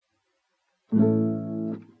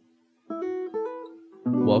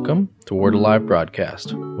Welcome to Word Alive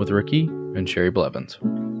Broadcast with Ricky and Sherry Blevins.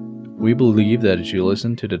 We believe that as you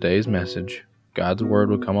listen to today's message, God's Word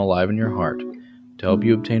will come alive in your heart to help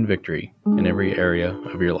you obtain victory in every area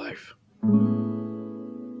of your life.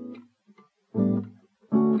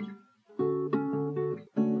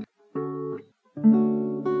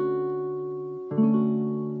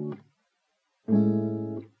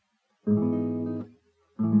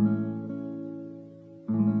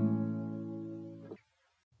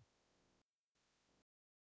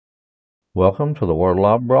 Welcome to the Word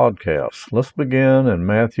Alive broadcast. Let's begin in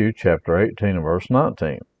Matthew chapter 18 and verse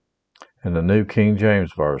 19 in the New King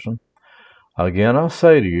James Version. Again I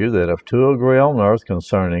say to you that if two agree on earth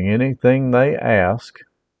concerning anything they ask,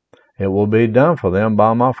 it will be done for them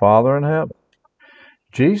by my Father in heaven.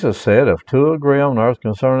 Jesus said if two agree on earth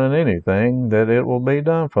concerning anything, that it will be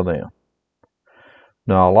done for them.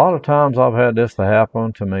 Now, a lot of times I've had this to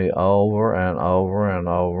happen to me over and over and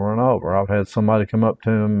over and over. I've had somebody come up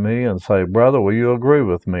to me and say, "Brother, will you agree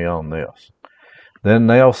with me on this?" Then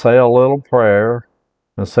they'll say a little prayer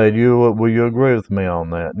and say, "Will you agree with me on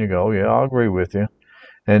that?" And you go, "Yeah, I'll agree with you."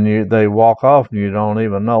 And they walk off and you don't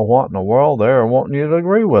even know what in the world they're wanting you to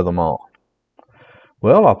agree with them on.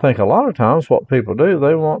 Well, I think a lot of times what people do,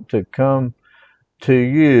 they want to come to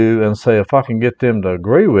you and say, if I can get them to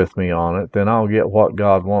agree with me on it, then I'll get what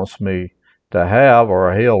God wants me to have,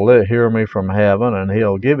 or he'll hear me from heaven and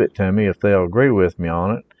he'll give it to me if they'll agree with me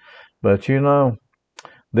on it. But you know,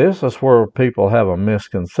 this is where people have a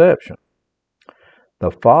misconception.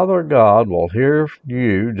 The Father God will hear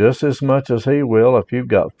you just as much as he will if you've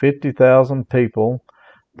got 50,000 people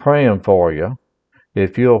praying for you.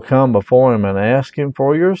 If you'll come before him and ask him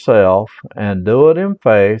for yourself and do it in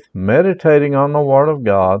faith, meditating on the Word of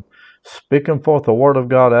God, speaking forth the Word of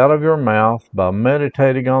God out of your mouth by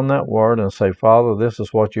meditating on that Word and say, "Father, this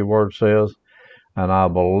is what your Word says, and I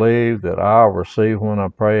believe that I'll receive when I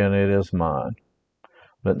pray and it is mine."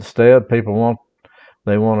 But instead, people want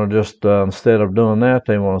to just, instead of doing that,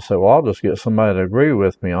 they want to say, "Well, I'll just get somebody to agree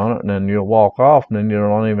with me on it," and then you'll walk off and then you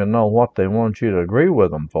don't even know what they want you to agree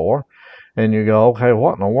with them for. And you go, "Okay,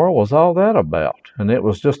 what in the world was all that about?" And it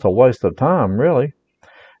was just a waste of time, really.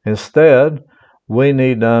 Instead, we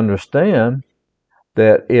need to understand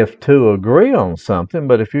that if two agree on something,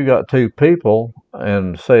 but if you got two people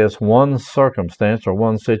and say it's one circumstance or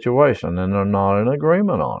one situation and they're not in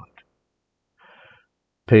agreement on it,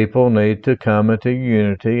 people need to come into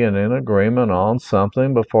unity and in agreement on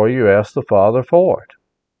something before you ask the Father for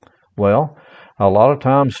it. Well, a lot of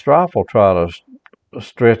times strife will try to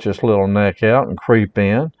stretch its little neck out and creep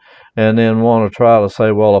in and then want to try to say,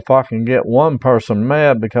 well, if I can get one person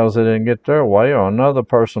mad because they didn't get their way or another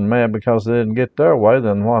person mad because they didn't get their way,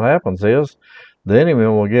 then what happens is the enemy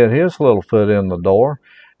will get his little foot in the door,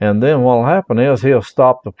 and then what will happen is he'll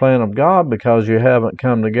stop the plan of God because you haven't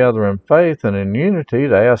come together in faith and in unity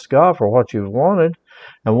to ask God for what you've wanted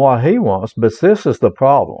and what he wants. But this is the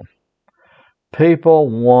problem. People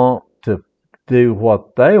want to do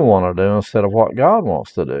what they want to do instead of what God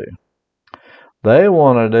wants to do. They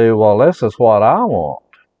want to do, well, this is what I want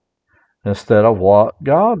instead of what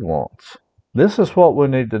God wants. This is what we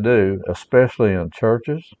need to do, especially in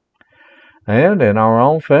churches and in our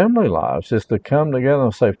own family lives, is to come together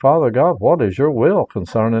and say, "Father God, what is your will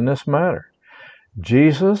concerning this matter?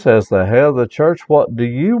 Jesus, as the head of the church, what do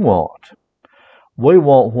you want? We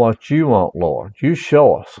want what you want, Lord. You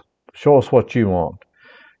show us. Show us what you want.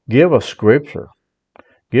 Give us scripture.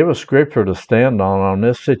 Give us scripture to stand on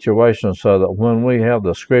this situation so that when we have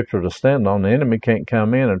the scripture to stand on, the enemy can't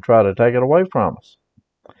come in and try to take it away from us."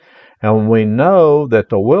 And we know that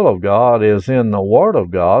the will of God is in the Word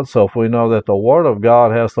of God. So if we know that the Word of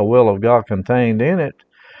God has the will of God contained in it,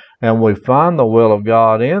 and we find the will of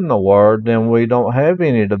God in the Word, then we don't have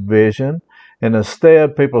any division. And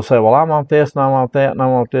instead, people say, "Well, I want this, and I want that, and I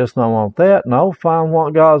want this, and I want that." No, find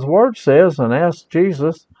what God's Word says and ask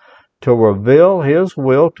Jesus to reveal his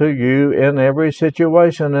will to you in every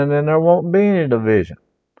situation, and then there won't be any division.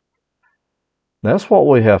 That's what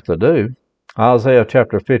we have to do. Isaiah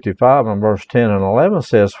chapter 55 and verse 10 and 11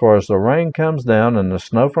 says, "For as the rain comes down and the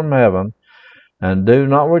snow from heaven, and do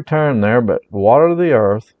not return there, but water the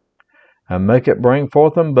earth, and make it bring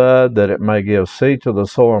forth and bud, that it may give seed to the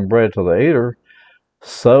sower and bread to the eater,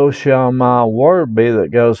 so shall my word be that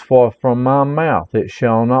goes forth from my mouth. It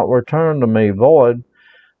shall not return to me void,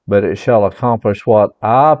 but it shall accomplish what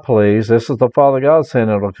I please." This is the Father God saying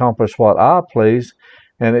it will accomplish what I please,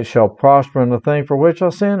 and it shall prosper in the thing for which I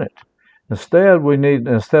sent it.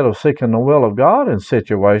 Instead of seeking the will of God in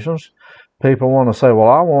situations, people want to say, "Well,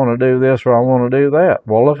 I want to do this or I want to do that."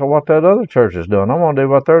 Well, look at what that other church is doing. I want to do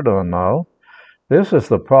what they're doing. No. This is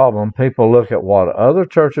the problem. People look at what other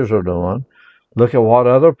churches are doing, look at what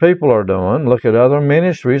other people are doing, look at other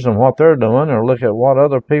ministries and what they're doing, or look at what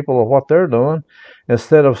other people are what they're doing,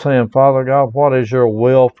 instead of saying, Father God, what is your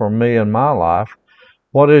will for me in my life?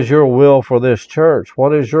 What is your will for this church?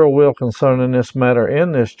 What is your will concerning this matter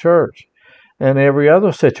in this church? And every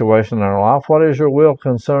other situation in our life, what is your will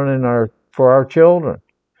concerning for our children?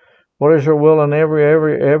 What is your will in every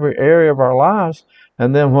area of our lives?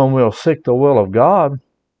 And then when we'll seek the will of God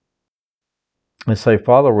and say,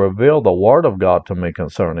 Father, reveal the Word of God to me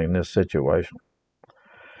concerning this situation.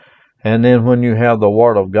 And then when you have the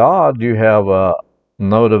Word of God, you have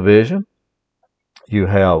no division. You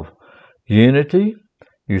have unity.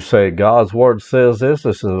 You say God's Word says this.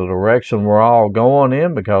 This is the direction we're all going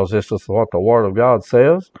in because this is what the Word of God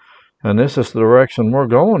says. And this is the direction we're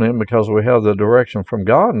going in because we have the direction from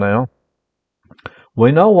God now.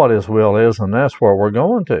 We know what His will is, and that's where we're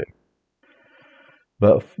going to.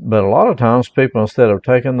 But a lot of times people, instead of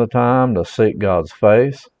taking the time to seek God's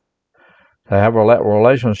face, to have a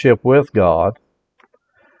relationship with God,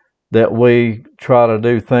 that we try to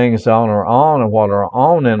do things on our own and what our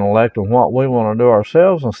own intellect and what we want to do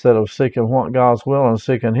ourselves instead of seeking what God's will and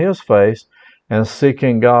seeking His face and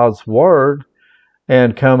seeking God's Word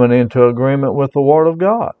and coming into agreement with the Word of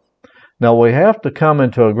God. Now, we have to come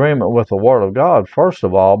into agreement with the Word of God, first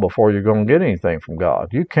of all, before you're going to get anything from God.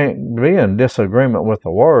 You can't be in disagreement with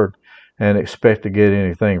the Word and expect to get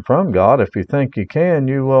anything from God. If you think you can,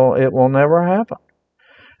 it will never happen.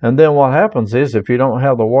 And then what happens is, if you don't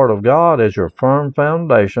have the Word of God as your firm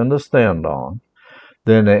foundation to stand on,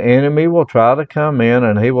 then the enemy will try to come in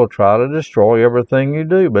and he will try to destroy everything you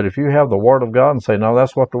do. But if you have the Word of God and say, no,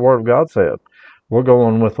 that's what the Word of God said. We're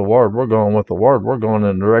going with the Word. We're going with the Word. We're going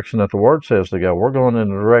in the direction that the Word says to go. We're going in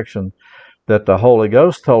the direction that the Holy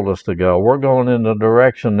Ghost told us to go. We're going in the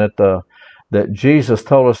direction that Jesus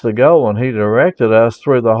told us to go, and He directed us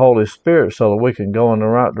through the Holy Spirit so that we can go in the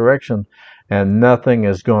right direction, and nothing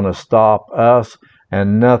is going to stop us,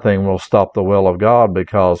 and nothing will stop the will of God,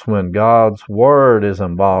 because when God's Word is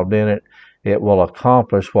involved in it, it will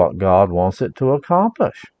accomplish what God wants it to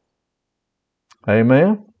accomplish.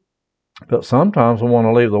 Amen? But sometimes we want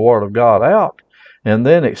to leave the Word of God out and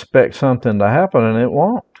then expect something to happen, and it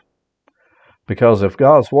won't. Because if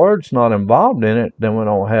God's Word's not involved in it, then we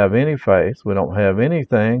don't have any faith. We don't have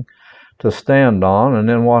anything to stand on. And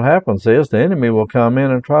then what happens is the enemy will come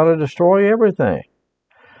in and try to destroy everything.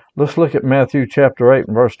 Let's look at Matthew chapter 8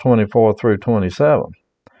 and verse 24 through 27.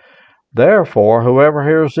 Therefore, whoever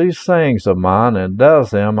hears these sayings of mine and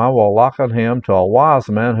does them, I will liken him to a wise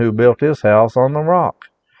man who built his house on the rock.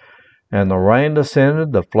 And the rain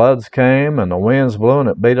descended, the floods came, and the winds blew, and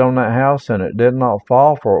it beat on that house, and it did not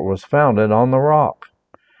fall, for it was founded on the rock.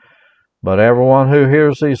 But everyone who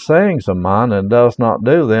hears these sayings of mine and does not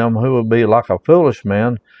do them, who will be like a foolish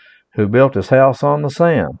man who built his house on the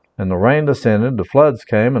sand. And the rain descended, the floods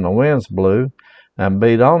came, and the winds blew, and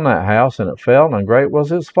beat on that house, and it fell, and great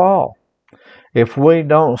was its fall. If we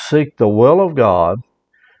don't seek the will of God,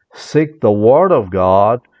 seek the Word of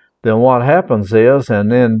God, then what happens is,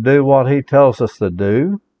 and then do what He tells us to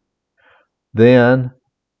do, then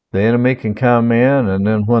the enemy can come in, and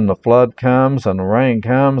then when the flood comes, and the rain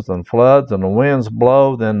comes, and floods, and the winds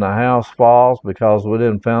blow, then the house falls because we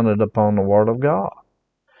didn't found it upon the Word of God.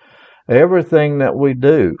 Everything that we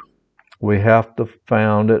do, we have to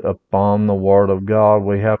found it upon the Word of God.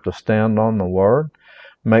 We have to stand on the Word,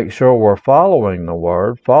 make sure we're following the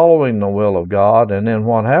Word, following the will of God, and then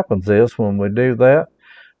what happens is, when we do that,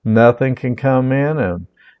 nothing can come in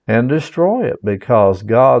and destroy it, because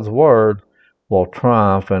God's Word will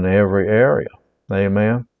triumph in every area.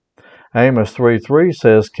 Amen. Amos 3:3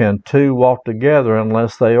 says, can two walk together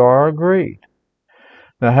unless they are agreed?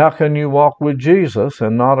 Now, how can you walk with Jesus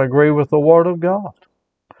and not agree with the Word of God?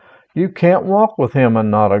 You can't walk with Him and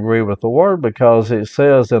not agree with the Word, because it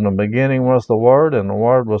says, in the beginning was the Word, and the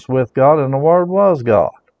Word was with God, and the Word was God.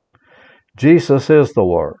 Jesus is the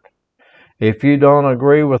Word. If you don't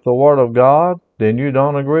agree with the Word of God, then you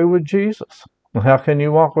don't agree with Jesus. How can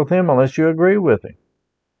you walk with Him unless you agree with Him?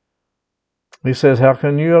 He says, how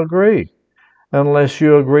can you agree unless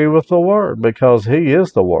you agree with the Word? Because He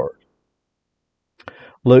is the Word.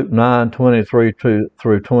 Luke 9:23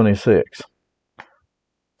 through 26.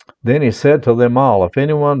 Then He said to them all, if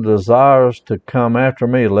anyone desires to come after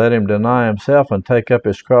me, let him deny himself and take up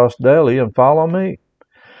his cross daily and follow me.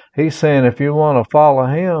 He's saying, if you want to follow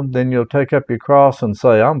Him, then you'll take up your cross and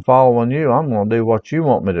say, I'm following you. I'm going to do what you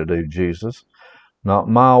want me to do, Jesus. Not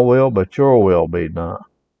my will, but your will be done.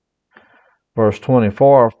 Verse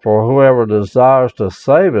 24, for whoever desires to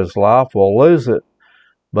save his life will lose it,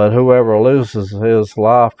 but whoever loses his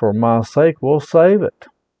life for my sake will save it.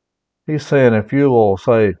 He's saying, if you will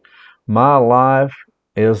say, my life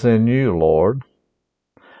is in you, Lord.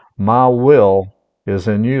 My will is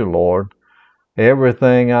in you, Lord.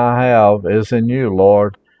 Everything I have is in you,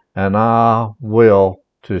 Lord, and I will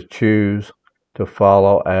to choose to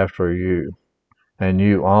follow after you, and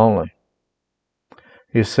you only.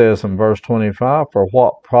 He says in verse 25, for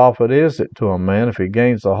what profit is it to a man if he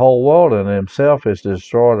gains the whole world and himself is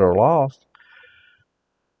destroyed or lost?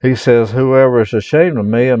 He says, whoever is ashamed of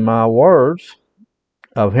me and my words,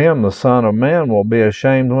 of him the Son of Man will be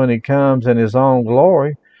ashamed when he comes in his own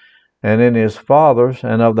glory and in his Father's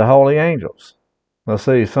and of the holy angels. Now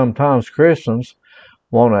see, sometimes Christians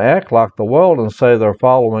want to act like the world and say they're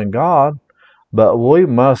following God, but we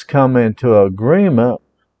must come into agreement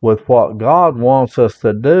with what God wants us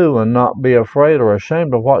to do and not be afraid or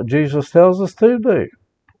ashamed of what Jesus tells us to do.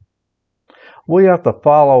 We have to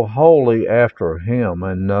follow wholly after Him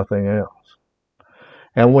and nothing else.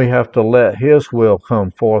 And we have to let His will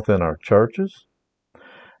come forth in our churches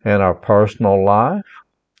and our personal life.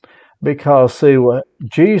 Because, see,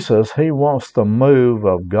 Jesus, He wants the move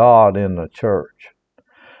of God in the church.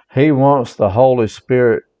 He wants the Holy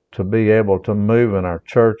Spirit to be able to move in our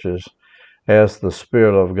churches as the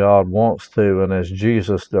Spirit of God wants to and as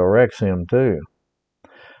Jesus directs Him to.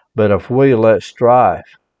 But if we let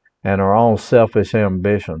strife and our own selfish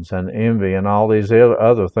ambitions and envy and all these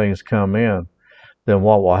other things come in, then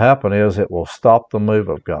what will happen is it will stop the move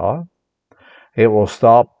of God. It will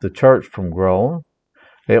stop the church from growing.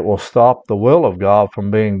 It will stop the will of God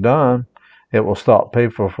from being done. It will stop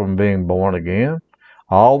people from being born again.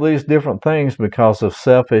 All these different things because of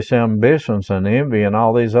selfish ambitions and envy and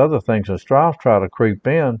all these other things and strife try to creep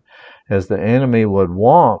in as the enemy would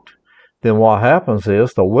want. Then what happens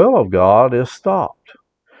is the will of God is stopped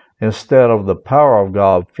instead of the power of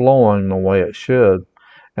God flowing the way it should,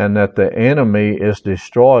 and that the enemy is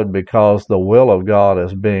destroyed because the will of God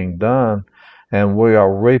is being done, and we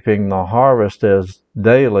are reaping the harvest as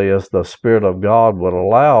daily as the Spirit of God would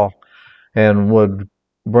allow and would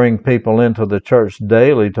bring people into the church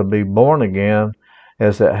daily to be born again,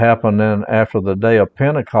 as it happened then after the day of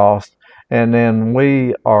Pentecost. And then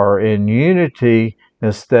we are in unity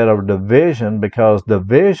instead of division, because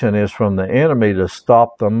division is from the enemy to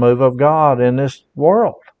stop the move of God in this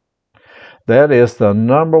world. That is the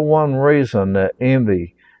number one reason that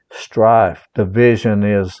envy, strife, division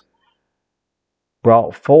is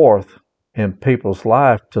brought forth in people's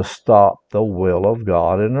life, to stop the will of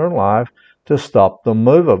God in their life, to stop the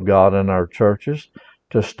move of God in our churches,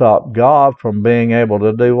 to stop God from being able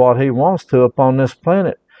to do what He wants to upon this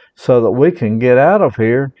planet, so that we can get out of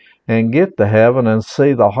here and get to heaven and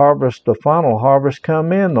see the harvest, the final harvest,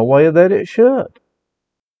 come in the way that it should.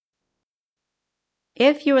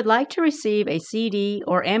 If you would like to receive a CD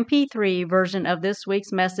or MP3 version of this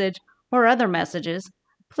week's message or other messages,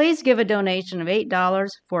 please give a donation of $8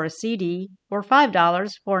 for a CD or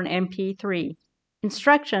 $5 for an MP3.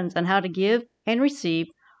 Instructions on how to give and receive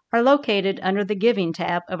are located under the Giving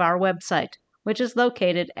tab of our website, which is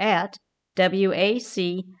located at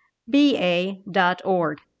wacba.org.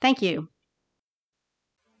 Thank you.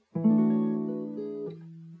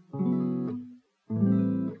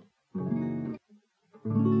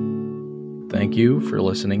 Thank you for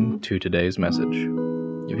listening to today's message.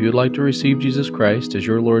 If you would like to receive Jesus Christ as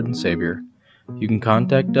your Lord and Savior, you can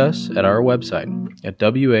contact us at our website at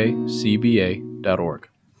wacba.org.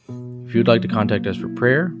 If you would like to contact us for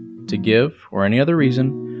prayer, to give, or any other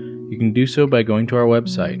reason, you can do so by going to our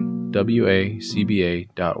website, wacba.org,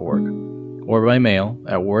 or by mail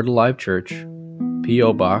at Word Alive Church,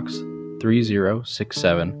 P.O. Box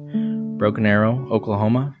 3067, Broken Arrow,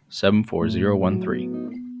 Oklahoma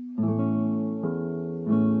 74013.